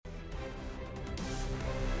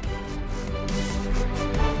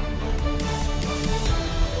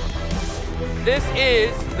This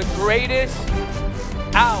is the greatest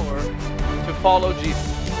hour to follow Jesus.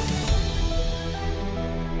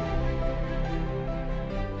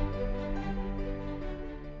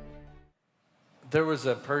 There was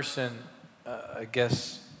a person, I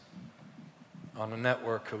guess, on a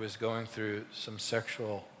network who was going through some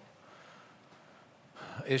sexual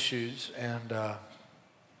issues, and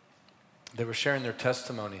they were sharing their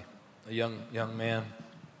testimony, a young man,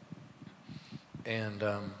 and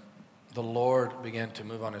the Lord began to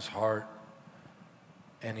move on his heart,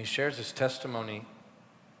 and he shares his testimony,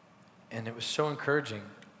 and it was so encouraging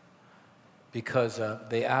because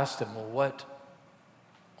they asked him, well,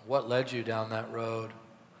 what led you down that road,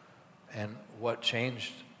 and what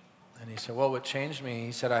changed? And he said, well, what changed me,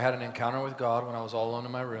 he said, I had an encounter with God when I was all alone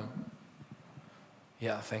in my room.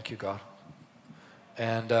 Yeah, thank you, God.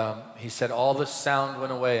 And he said, all the sound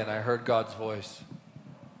went away, and I heard God's voice.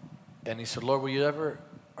 And he said, Lord,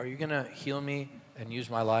 are you going to heal me and use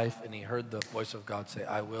my life? And he heard the voice of God say,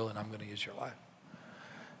 I will, and I'm going to use your life.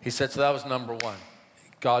 He said, so that was number one.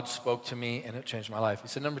 God spoke to me, and it changed my life. He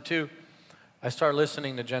said, number two, I started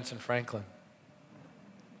listening to Jensen Franklin.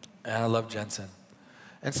 And I love Jensen.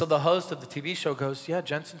 And so the host of the TV show goes, yeah,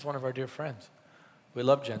 Jensen's one of our dear friends. We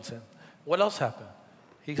love Jensen. What else happened?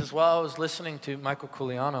 He goes, well, I was listening to Michael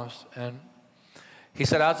Koulianos, and he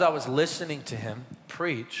said, as I was listening to him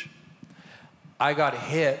preach, I got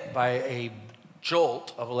hit by a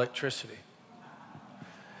jolt of electricity.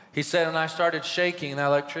 He said, and I started shaking, and that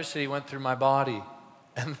electricity went through my body.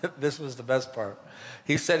 And this was the best part.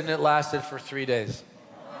 He said, and it lasted for 3 days.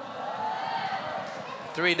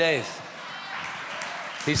 3 days.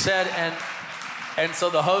 He said, and so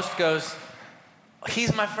the host goes,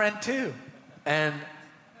 he's my friend too. And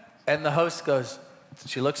the host goes,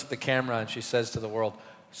 she looks at the camera and she says to the world,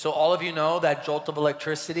 so all of you know that jolt of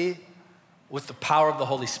electricity was the power of the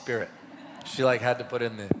Holy Spirit. She had to put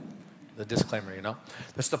in the disclaimer, you know.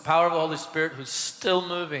 That's the power of the Holy Spirit who's still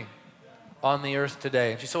moving on the earth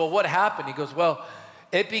today. And she said, well, what happened? He goes, well,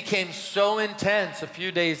 it became so intense a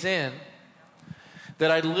few days in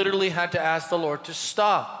that I literally had to ask the Lord to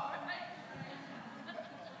stop.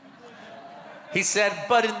 He said,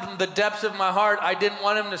 but in the depths of my heart, I didn't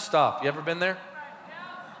want him to stop. You ever been there?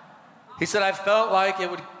 He said, I felt like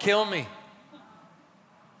it would kill me.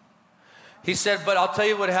 He said, but I'll tell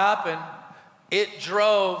you what happened. It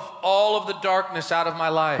drove all of the darkness out of my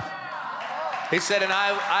life. He said, and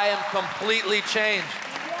I am completely changed.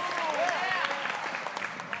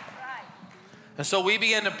 And so we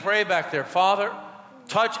began to pray back there. Father,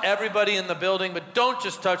 touch everybody in the building, but don't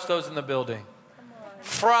just touch those in the building.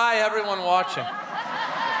 Fry everyone watching.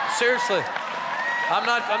 Seriously. I'm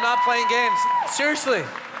not playing games. Seriously.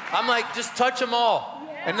 I'm like, just touch them all.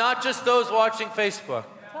 And not just those watching Facebook.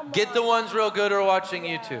 Get the ones real good who are watching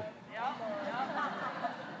YouTube.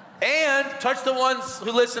 And touch the ones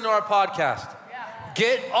who listen to our podcast.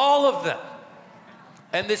 Get all of them.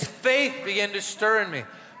 And this faith began to stir in me.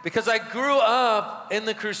 Because I grew up in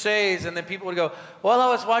the Crusades, and then people would go, well, I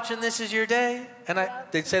was watching This Is Your Day. And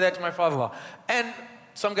they'd say that to my father-in-law. And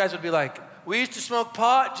some guys would be like, we used to smoke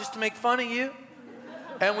pot just to make fun of you.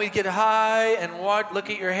 And we'd get high and look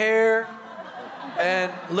at your hair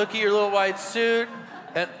and look at your little white suit.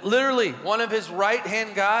 And literally, one of his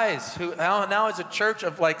right-hand guys, who now has a church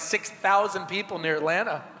of 6,000 people near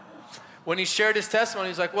Atlanta, when he shared his testimony,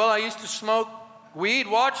 he's like, well, I used to smoke weed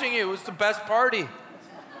watching you. It was the best party.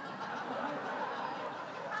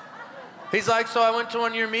 He's like, so I went to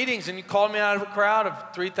one of your meetings and you called me out of a crowd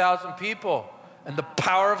of 3,000 people and the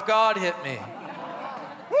power of God hit me.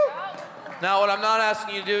 Now, what I'm not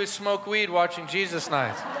asking you to do is smoke weed watching Jesus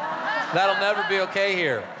Nights. That'll never be okay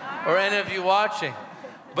here or any of you watching.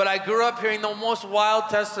 But I grew up hearing the most wild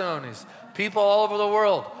testimonies. People all over the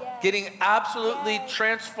world getting absolutely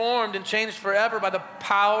transformed and changed forever by the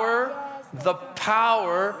power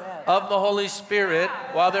of the Holy Spirit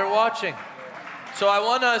while they're watching. So I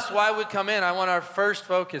want us, why we come in, I want our first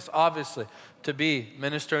focus, obviously, to be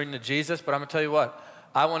ministering to Jesus. But I'm going to tell you what,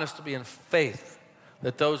 I want us to be in faith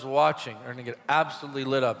that those watching are going to get absolutely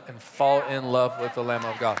lit up and fall in love with the Lamb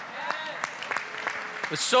of God.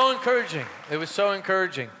 It was so encouraging. It was so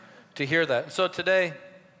encouraging to hear that. And so today,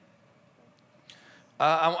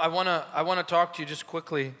 I want to talk to you just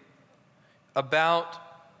quickly about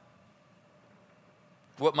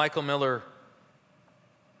what Michael Miller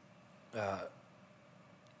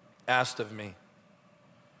asked of me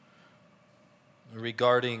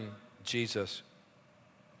regarding Jesus.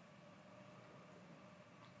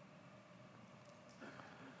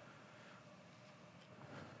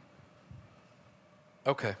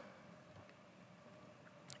 Okay.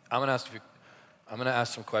 I'm going to ask you, I'm going to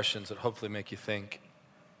ask some questions that hopefully make you think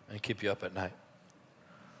and keep you up at night.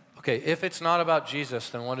 Okay, if it's not about Jesus,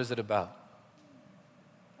 then what is it about?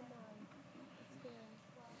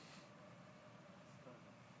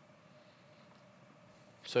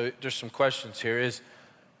 So there's some questions here. If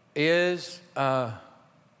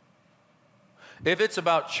it's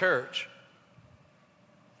about church,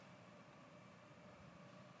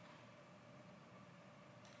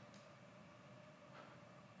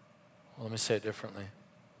 well, let me say it differently.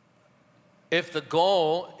 If the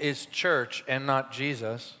goal is church and not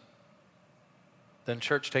Jesus, then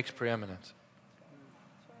church takes preeminence.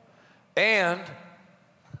 And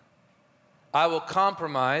I will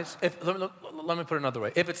compromise. Let me put it another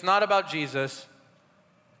way. If it's not about Jesus,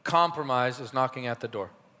 compromise is knocking at the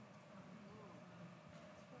door.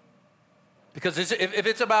 Because if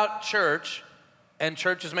it's about church, and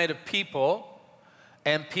church is made of people,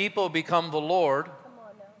 and people become the Lord,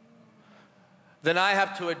 then I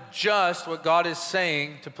have to adjust what God is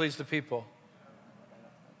saying to please the people.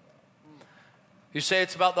 You say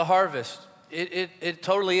it's about the harvest. It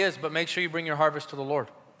totally is, but make sure you bring your harvest to the Lord.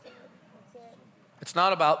 It's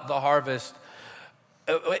not about the harvest.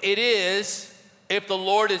 It is if the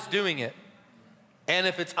Lord is doing it and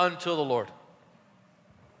if it's unto the Lord.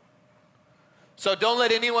 So don't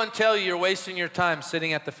let anyone tell you you're wasting your time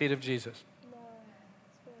sitting at the feet of Jesus.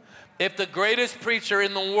 If the greatest preacher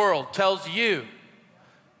in the world tells you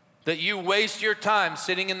that you waste your time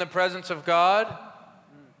sitting in the presence of God,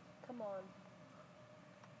 come on.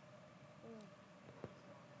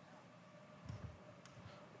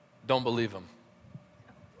 Don't believe him.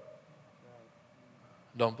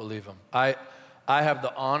 Don't believe him. I have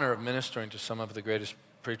the honor of ministering to some of the greatest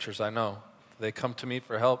preachers I know. They come to me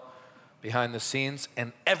for help behind the scenes,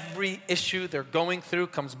 and every issue they're going through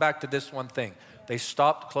comes back to this one thing. They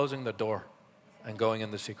stopped closing the door and going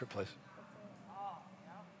in the secret place.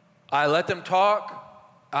 I let them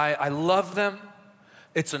talk. I love them.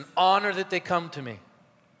 It's an honor that they come to me.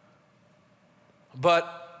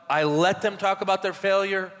 But I let them talk about their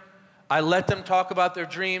failure. I let them talk about their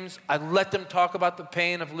dreams. I let them talk about the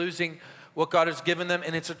pain of losing what God has given them,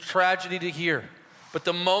 and it's a tragedy to hear. But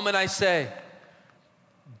the moment I say,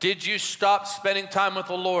 did you stop spending time with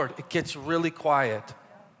the Lord? It gets really quiet.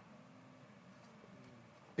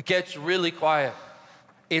 It gets really quiet.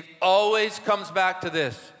 It always comes back to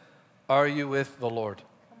this. Are you with the Lord?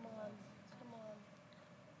 Come on.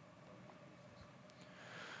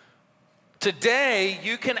 Today,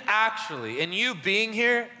 you can actually, and you being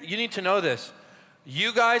here, you need to know this.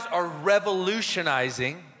 You guys are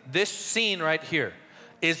revolutionizing, this scene right here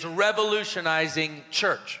is revolutionizing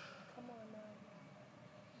church. Come on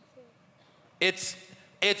now.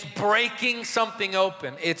 It's breaking something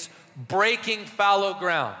open. It's breaking fallow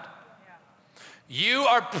ground. You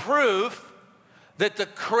are proof that the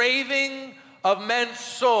craving of men's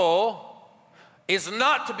soul is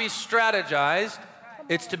not to be strategized,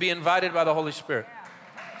 it's to be invited by the Holy Spirit.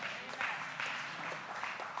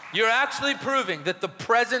 You're actually proving that the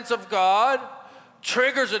presence of God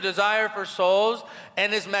triggers a desire for souls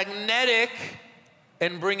and is magnetic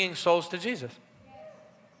in bringing souls to Jesus.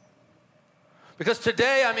 Because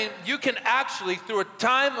today, you can actually, through a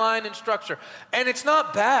timeline and structure, and it's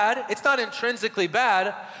not bad, it's not intrinsically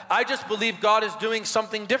bad, I just believe God is doing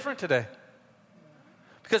something different today.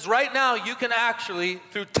 Because right now, you can actually,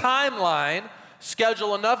 through timeline,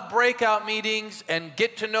 schedule enough breakout meetings and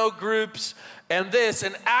get to know groups and this,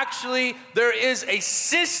 and actually, there is a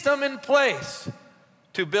system in place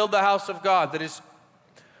to build the house of God that is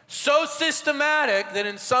so systematic that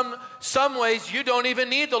in some ways, you don't even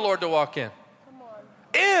need the Lord to walk in.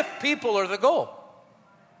 If people are the goal.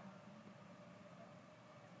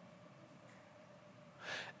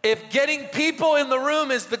 If getting people in the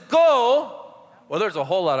room is the goal, well, there's a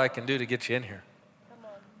whole lot I can do to get you in here.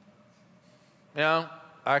 You know,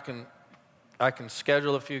 I can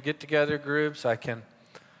schedule a few get-together groups. I can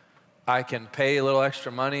pay a little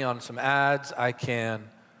extra money on some ads. I can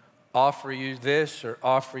offer you this or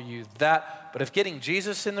offer you that. But if getting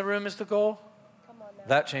Jesus in the room is the goal,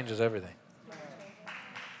 that changes everything.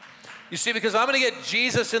 You see, because I'm going to get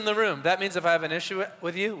Jesus in the room. That means if I have an issue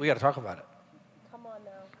with you, we got to talk about it. Come on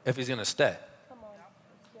now. If he's going to stay. Come on.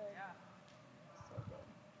 That's good. So good.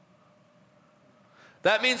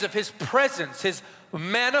 That means if his presence, his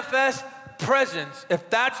manifest presence, if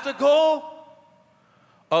that's the goal,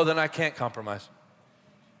 oh, then I can't compromise.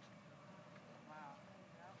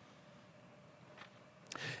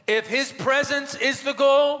 If his presence is the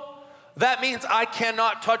goal, that means I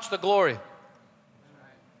cannot touch the glory.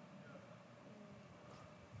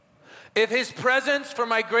 If his presence for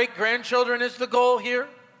my great-grandchildren is the goal here,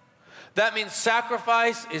 That means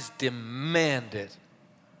sacrifice is demanded.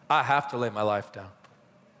 I have to lay my life down.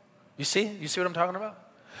 You see? You see what I'm talking about?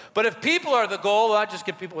 But if people are the goal, well, I just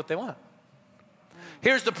give people what they want.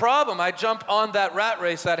 Here's the problem. I jump on that rat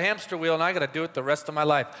race, that hamster wheel, and I got to do it the rest of my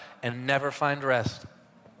life and never find rest.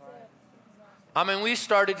 I mean, we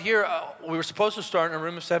started here. We were supposed to start in a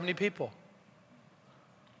room of 70 people.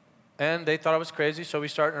 And they thought I was crazy, so we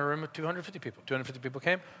started in a room of 250 people. 250 people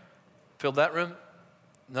came, filled that room.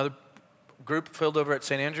 Another group filled over at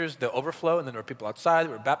St. Andrews, the overflow, and then there were people outside.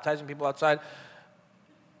 We were baptizing people outside.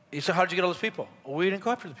 You said, how did you get all those people? Well, we didn't go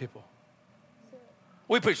after the people.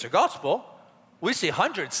 We preach the gospel. We see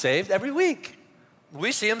hundreds saved every week.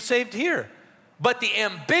 We see them saved here. But the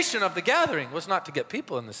ambition of the gathering was not to get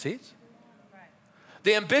people in the seats.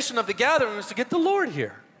 The ambition of the gathering was to get the Lord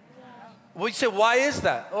here. Well, you say, why is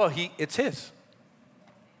that? Oh, it's His.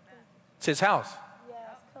 It's His house. Yes,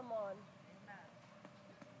 come on.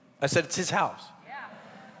 I said, it's His house.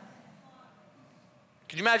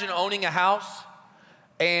 Can you imagine owning a house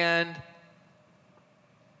and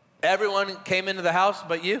everyone came into the house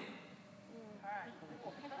but you?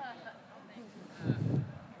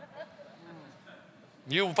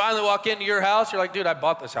 You finally walk into your house, you're like, dude, I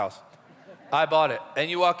bought this house. I bought it. And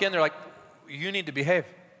you walk in, they're like, you need to behave.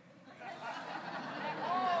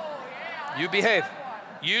 You behave.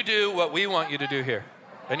 You do what we want you to do here.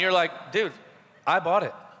 And you're like, dude, I bought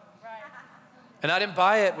it. And I didn't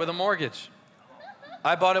buy it with a mortgage.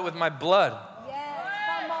 I bought it with my blood. Yes,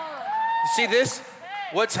 come on. You see this?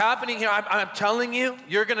 What's happening here, I'm telling you,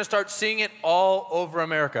 you're going to start seeing it all over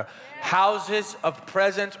America. Houses of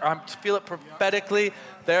presence, I feel it prophetically,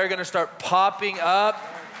 they're going to start popping up,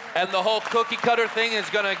 and the whole cookie cutter thing is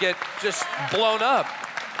going to get just blown up.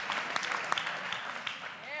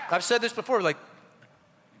 I've said this before, like,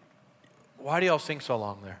 why do y'all sing so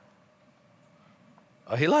long there?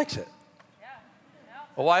 Oh, He likes it.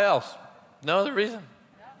 Well, why else? No other reason.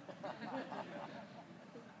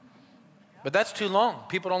 But that's too long.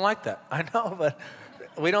 People don't like that. I know, but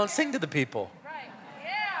we don't sing to the people. Right.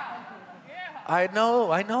 Yeah. I know.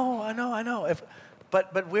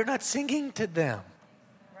 But we're not singing to them.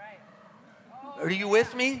 Right. Are you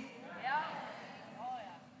with me? Yeah. Oh,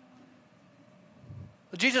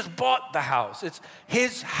 yeah. Jesus bought the house. It's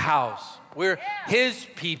His house. We're His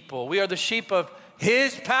people. We are the sheep of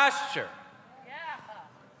His pasture. Yeah.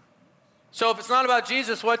 So if it's not about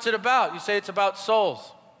Jesus, what's it about? You say it's about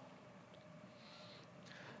souls.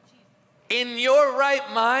 In your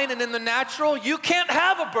right mind and in the natural, you can't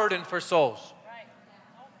have a burden for souls. Right.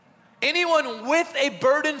 Anyone with a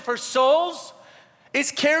burden for souls is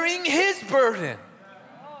carrying His burden.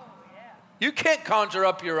 Oh, yeah. You can't conjure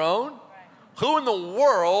up your own. Who in the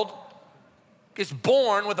world is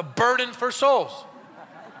born with a burden for souls?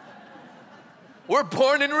 We're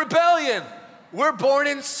born in rebellion. We're born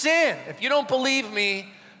in sin. If you don't believe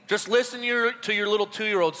me, just listen to your little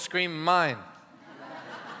 2-year-old scream, mine.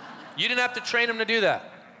 You didn't have to train him to do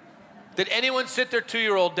that. Did anyone sit their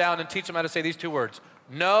 2-year-old down and teach him how to say these 2 words?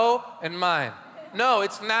 No and mine. No,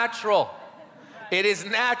 it's natural. It is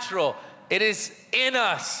natural. It is in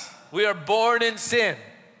us. We are born in sin.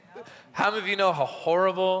 How many of you know how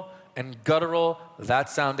horrible and guttural that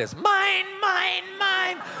sound is? Mine, mine,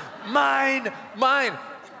 mine, mine, mine.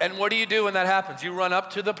 And what do you do when that happens? You run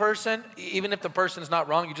up to the person, even if the person's not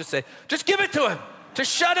wrong, you just say, just give it to him, to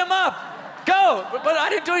shut him up. Go, but I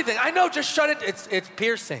didn't do anything. I know, just shut it. It's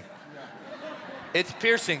piercing. It's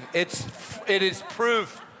piercing. It is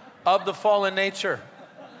proof of the fallen nature.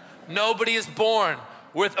 Nobody is born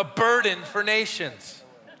with a burden for nations.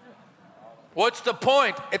 What's the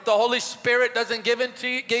point? If the Holy Spirit doesn't give it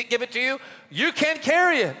to you, you can't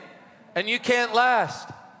carry it, and you can't last.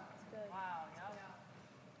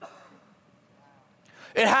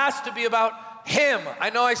 It has to be about Him. I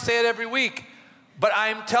know I say it every week, but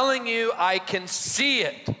I'm telling you, I can see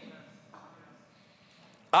it.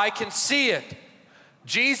 I can see it.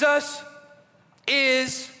 Jesus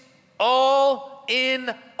is all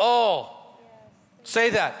in all. Say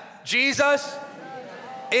that. Jesus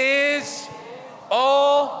is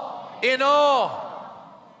all in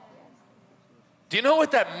all. Do you know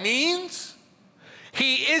what that means?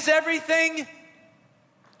 He is everything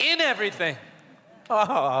in everything.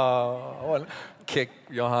 Oh, I want to kick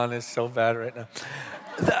Johannes so bad right now.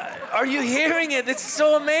 Are you hearing it? It's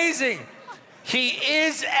so amazing. He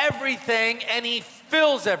is everything and He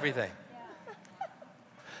fills everything.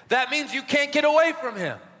 That means you can't get away from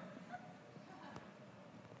Him.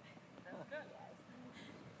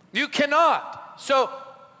 You cannot. So,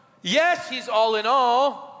 yes, He's all in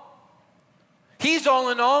all. He's all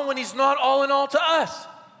in all when He's not all in all to us.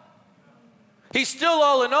 He's still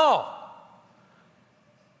all in all.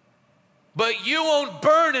 But you won't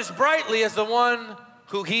burn as brightly as the one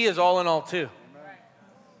who he is all in all to.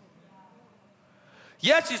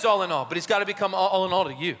 Yes, he's all in all, but he's got to become all in all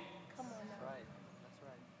to you.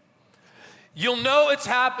 You'll know it's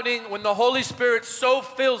happening when the Holy Spirit so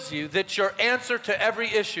fills you that your answer to every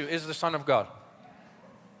issue is the Son of God.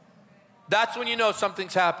 That's when you know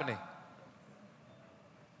something's happening.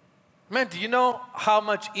 Man, do you know how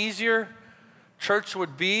much easier church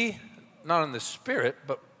would be? Not in the spirit,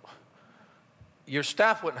 but your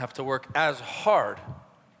staff wouldn't have to work as hard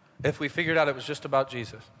if we figured out it was just about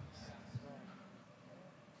Jesus.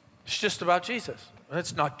 It's just about Jesus.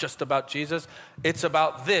 It's not just about Jesus. It's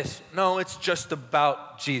about this. No, it's just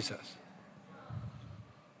about Jesus.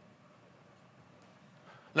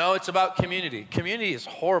 No, it's about community. Community is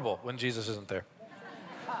horrible when Jesus isn't there.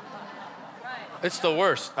 It's the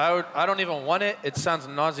worst. I don't even want it. It sounds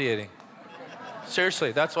nauseating.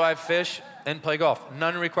 Seriously, that's why I fish and play golf.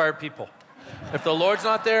 None required people. If the Lord's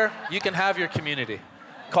not there, you can have your community.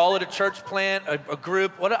 Call it a church plant, a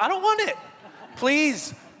group. I don't want it.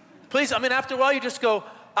 Please. Please, I mean, after a while, you just go,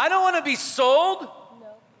 I don't want to be sold.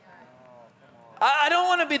 I don't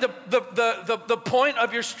want to be the point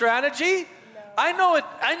of your strategy. I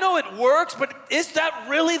know it works, but is that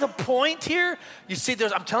really the point here? You see,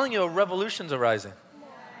 I'm telling you, a revolution's arising.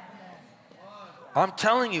 I'm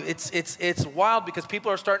telling you, it's wild because people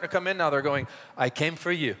are starting to come in now. They're going, I came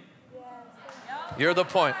for you. You're the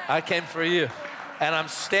point. I came for you. And I'm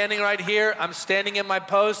standing right here. I'm standing in my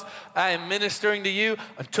post. I am ministering to you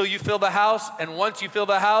until you fill the house. And once you fill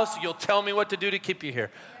the house, you'll tell me what to do to keep you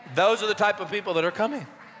here. Those are the type of people that are coming.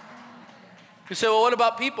 You say, well, what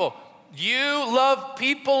about people? You love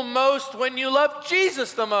people most when you love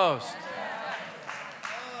Jesus the most.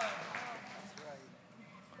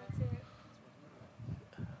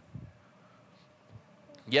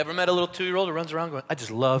 You ever met a little 2-year-old who runs around going, I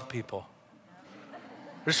just love people.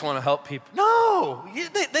 I just want to help people. No,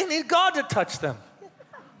 they need God to touch them.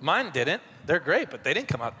 Mine didn't. They're great, but they didn't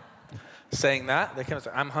come out saying that. They came out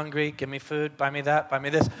saying, I'm hungry, give me food, buy me that, buy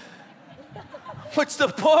me this. What's the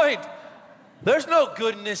point? There's no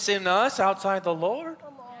goodness in us outside the Lord.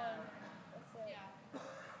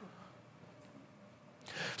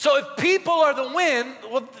 So if people are the win,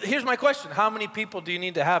 well, here's my question. How many people do you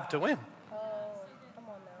need to have to win?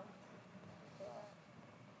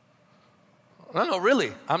 No,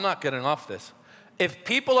 really, I'm not getting off this. If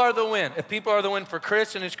people are the win for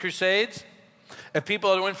Chris and his crusades, if people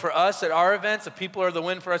are the win for us at our events, if people are the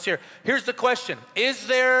win for us here, here's the question. Is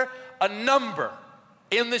there a number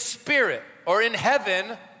in the spirit or in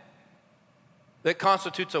heaven that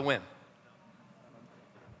constitutes a win?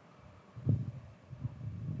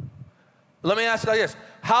 Let me ask you like this.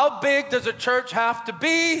 How big does a church have to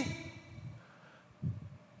be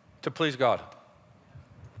to please God?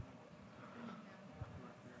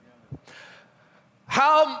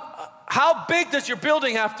 How big does your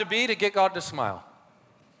building have to be to get God to smile?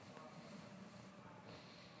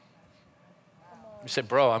 You say,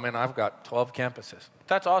 bro, I mean, I've got 12 campuses.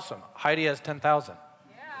 That's awesome. Heidi has 10,000.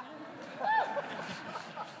 Yeah.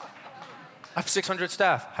 I have 600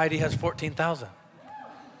 staff. Heidi has 14,000.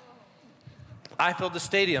 I filled the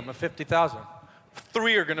stadium of 50,000.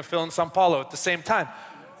 3 are going to fill in Sao Paulo at the same time.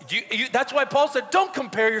 That's why Paul said, don't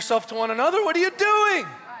compare yourself to one another. What are you doing?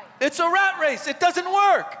 It's a rat race. It doesn't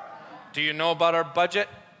work. Do you know about our budget?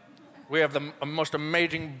 We have the most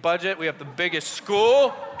amazing budget. We have the biggest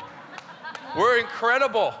school. We're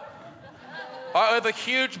incredible. We have a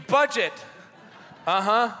huge budget.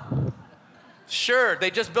 Sure,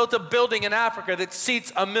 they just built a building in Africa that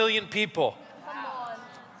seats 1 million people.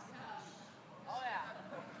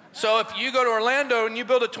 So if you go to Orlando and you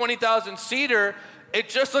build a 20,000 seater, it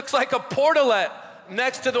just looks like a portalet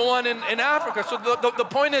next to the one in Africa. So the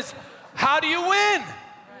point is, how do you win?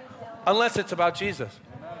 Unless it's about Jesus.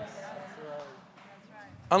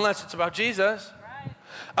 Unless it's about Jesus.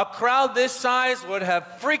 A crowd this size would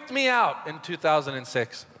have freaked me out in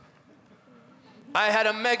 2006. I had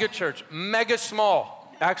a mega church, mega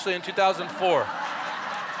small, actually in 2004.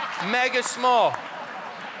 Mega small.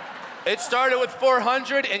 It started with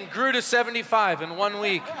 400 and grew to 75 in 1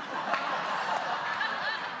 week.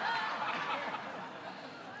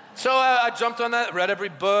 So I jumped on that, read every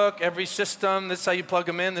book, every system. This is how you plug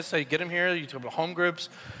them in. This is how you get them here. You talk about home groups.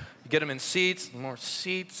 You get them in seats, more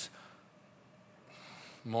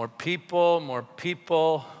people, more.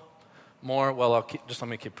 Well, just let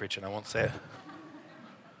me keep preaching. I won't say it.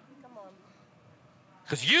 Come on.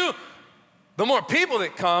 Because the more people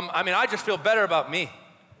that come, I mean, I just feel better about me.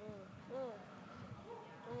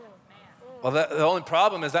 Well, the only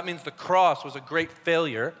problem is that means the cross was a great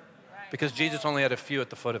failure because Jesus only had a few at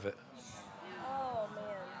the foot of it.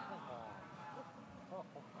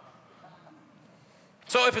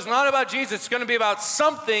 So if it's not about Jesus, it's going to be about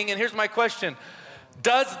something. And here's my question.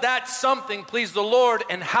 Does that something please the Lord?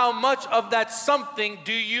 And how much of that something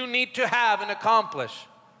do you need to have and accomplish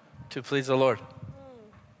to please the Lord?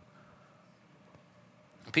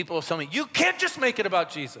 People will tell me, you can't just make it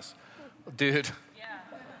about Jesus. Dude,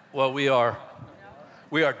 well, we are.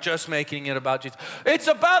 We are just making it about Jesus. It's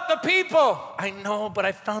about the people. I know, but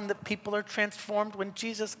I found that people are transformed when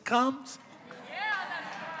Jesus comes.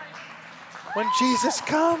 When Jesus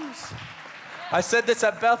comes. I said this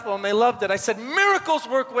at Bethel and they loved it. I said, miracles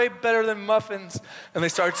work way better than muffins. And they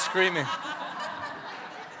started screaming.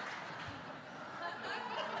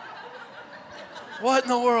 What in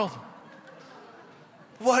the world?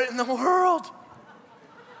 What in the world?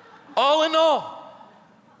 All in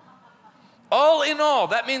all,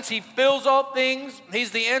 that means he fills all things.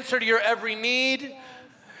 He's the answer to your every need.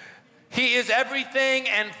 He is everything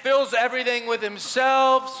and fills everything with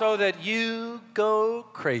himself so that you go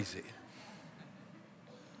crazy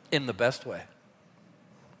in the best way.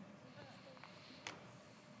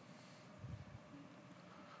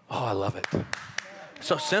 Oh, I love it.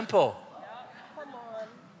 So simple. Come on.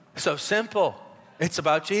 So simple. It's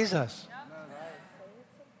about Jesus.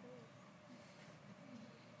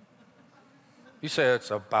 You say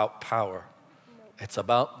it's about power. It's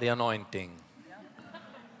about the anointing.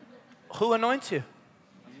 Who anoints you?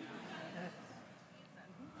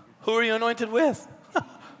 Who are you anointed with?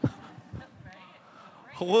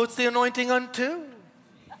 What's the anointing unto?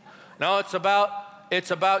 No, it's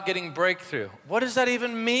about getting breakthrough. What does that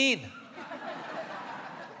even mean?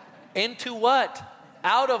 Into what?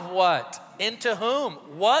 Out of what? Into whom?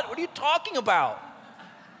 What? What are you talking about?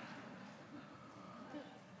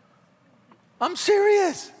 I'm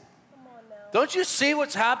serious. Come on now. Don't you see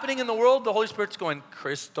what's happening in the world? The Holy Spirit's going,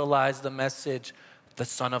 crystallize the message. The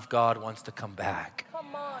Son of God wants to come back.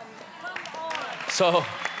 Come on. Come on. So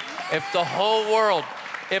if the whole world,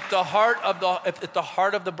 if the heart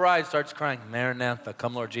of the bride starts crying, Maranatha,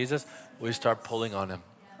 come Lord Jesus, we start pulling on him.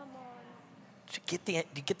 Come on. Do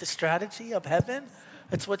you get the strategy of heaven?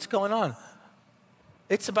 That's what's going on.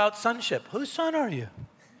 It's about sonship. Whose son are you?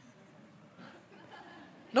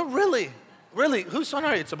 No, really, whose son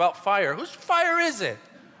are you? It's about fire. Whose fire is it?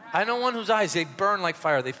 I know one whose eyes, they burn like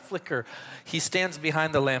fire. They flicker. He stands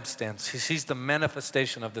behind the lampstands. He's the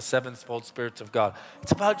manifestation of the sevenfold spirits of God.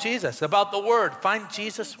 It's about Jesus, about the Word. Find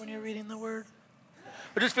Jesus when you're reading the Word.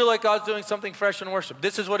 I just feel like God's doing something fresh in worship.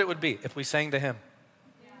 This is what it would be if we sang to Him.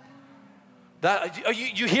 Are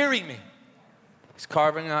you hearing me? He's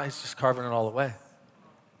just carving it all away.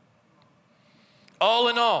 All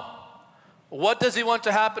in all, what does He want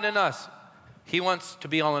to happen in us? He wants to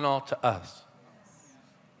be all in all to us.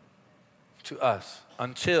 To us.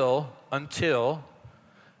 Until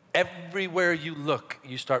everywhere you look,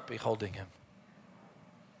 you start beholding Him.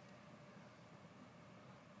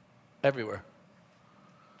 Everywhere.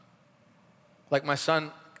 Like my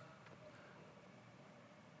son,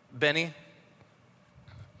 Benny,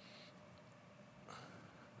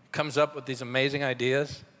 comes up with these amazing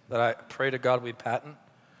ideas that I pray to God we patent.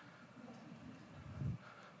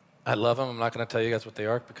 I love them. I'm not going to tell you guys what they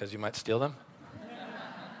are because you might steal them.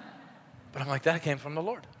 But I'm like, that came from the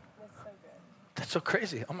Lord. That's so good. That's so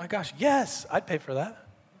crazy. Oh my gosh. Yes, I'd pay for that.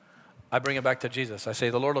 I bring it back to Jesus. I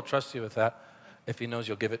say, the Lord will trust you with that if He knows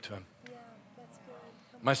you'll give it to Him. Yeah, that's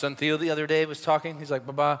good. My son Theo the other day was talking. He's like,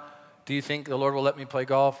 Baba, do you think the Lord will let me play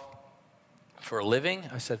golf for a living?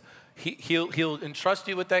 I said, He'll entrust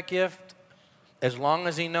you with that gift as long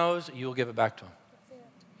as He knows you'll give it back to Him. That's it.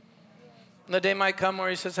 And the day might come where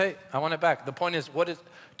He says, hey, I want it back. The point is,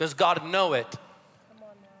 does God know it? Come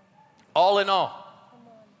on now. All in all. Come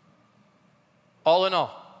on. All in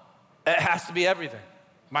all. It has to be everything.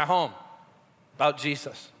 My home. About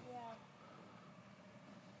Jesus. Yeah.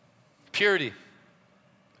 Purity.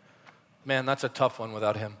 Man, that's a tough one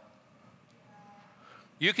without Him.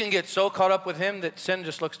 You can get so caught up with Him that sin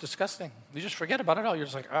just looks disgusting. You just forget about it all. You're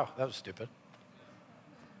just like, oh, that was stupid.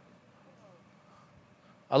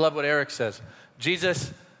 I love what Eric says.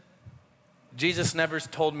 Jesus never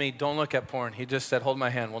told me, don't look at porn. He just said, hold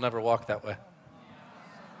my hand. We'll never walk that way.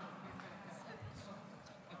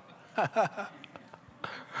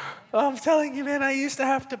 Oh, I'm telling you, man, I used to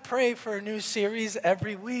have to pray for a new series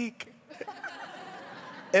every week.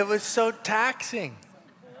 It was so taxing.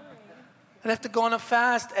 I'd have to go on a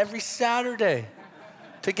fast every Saturday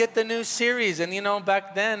to get the new series. And,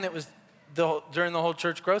 back then it was during the whole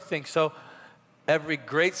church growth thing. So every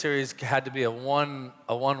great series had to be a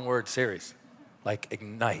one-word series, like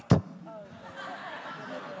ignite,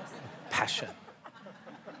 passion,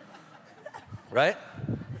 right?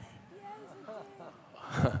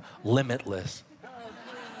 Limitless.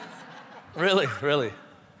 Really, really.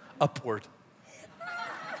 Upward.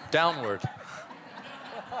 Downward.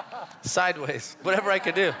 Sideways. Whatever I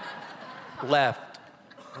could do. Left.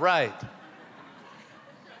 Right.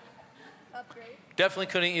 Upgrade. Definitely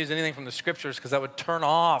couldn't use anything from the scriptures because that would turn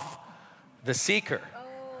off the seeker. Oh.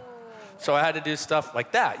 So I had to do stuff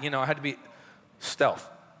like that. I had to be stealth.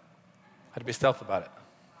 About it.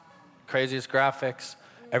 Craziest graphics.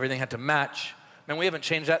 Everything had to match. Man, we haven't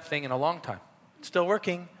changed that thing in a long time. It's still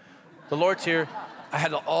working. The Lord's here. I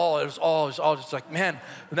had it was all just like, man,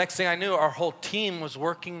 the next thing I knew, our whole team was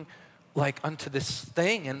working like unto this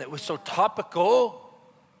thing, and it was so topical.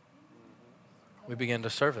 We began to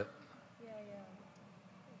serve it. Yeah.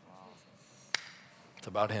 It's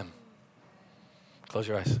about him. Close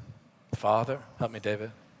your eyes. Father, help me,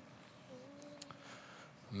 David.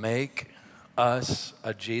 Make us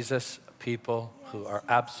a Jesus people who are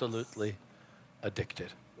absolutely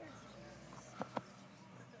addicted.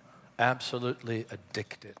 Absolutely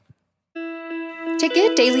addicted. To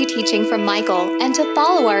get daily teaching from Michael and to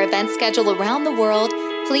follow our event schedule around the world,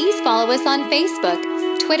 please follow us on Facebook,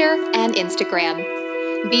 Twitter, and Instagram.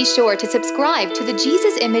 Be sure to subscribe to the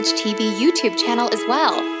Jesus Image TV YouTube channel as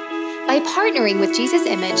well. By partnering with Jesus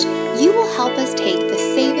Image, you will help us take the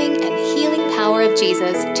saving and healing power of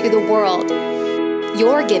Jesus to the world.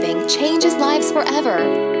 Your giving changes lives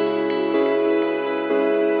forever.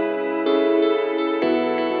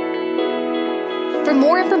 For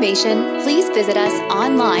more information, please visit us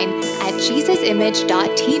online at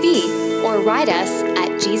jesusimage.tv or write us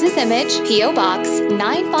at Jesus Image, P.O. Box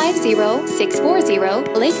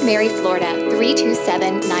 950640, Lake Mary, Florida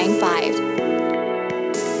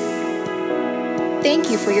 32795. Thank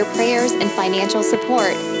you for your prayers and financial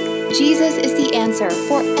support. Jesus is the answer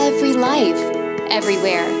for every life,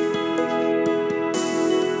 everywhere.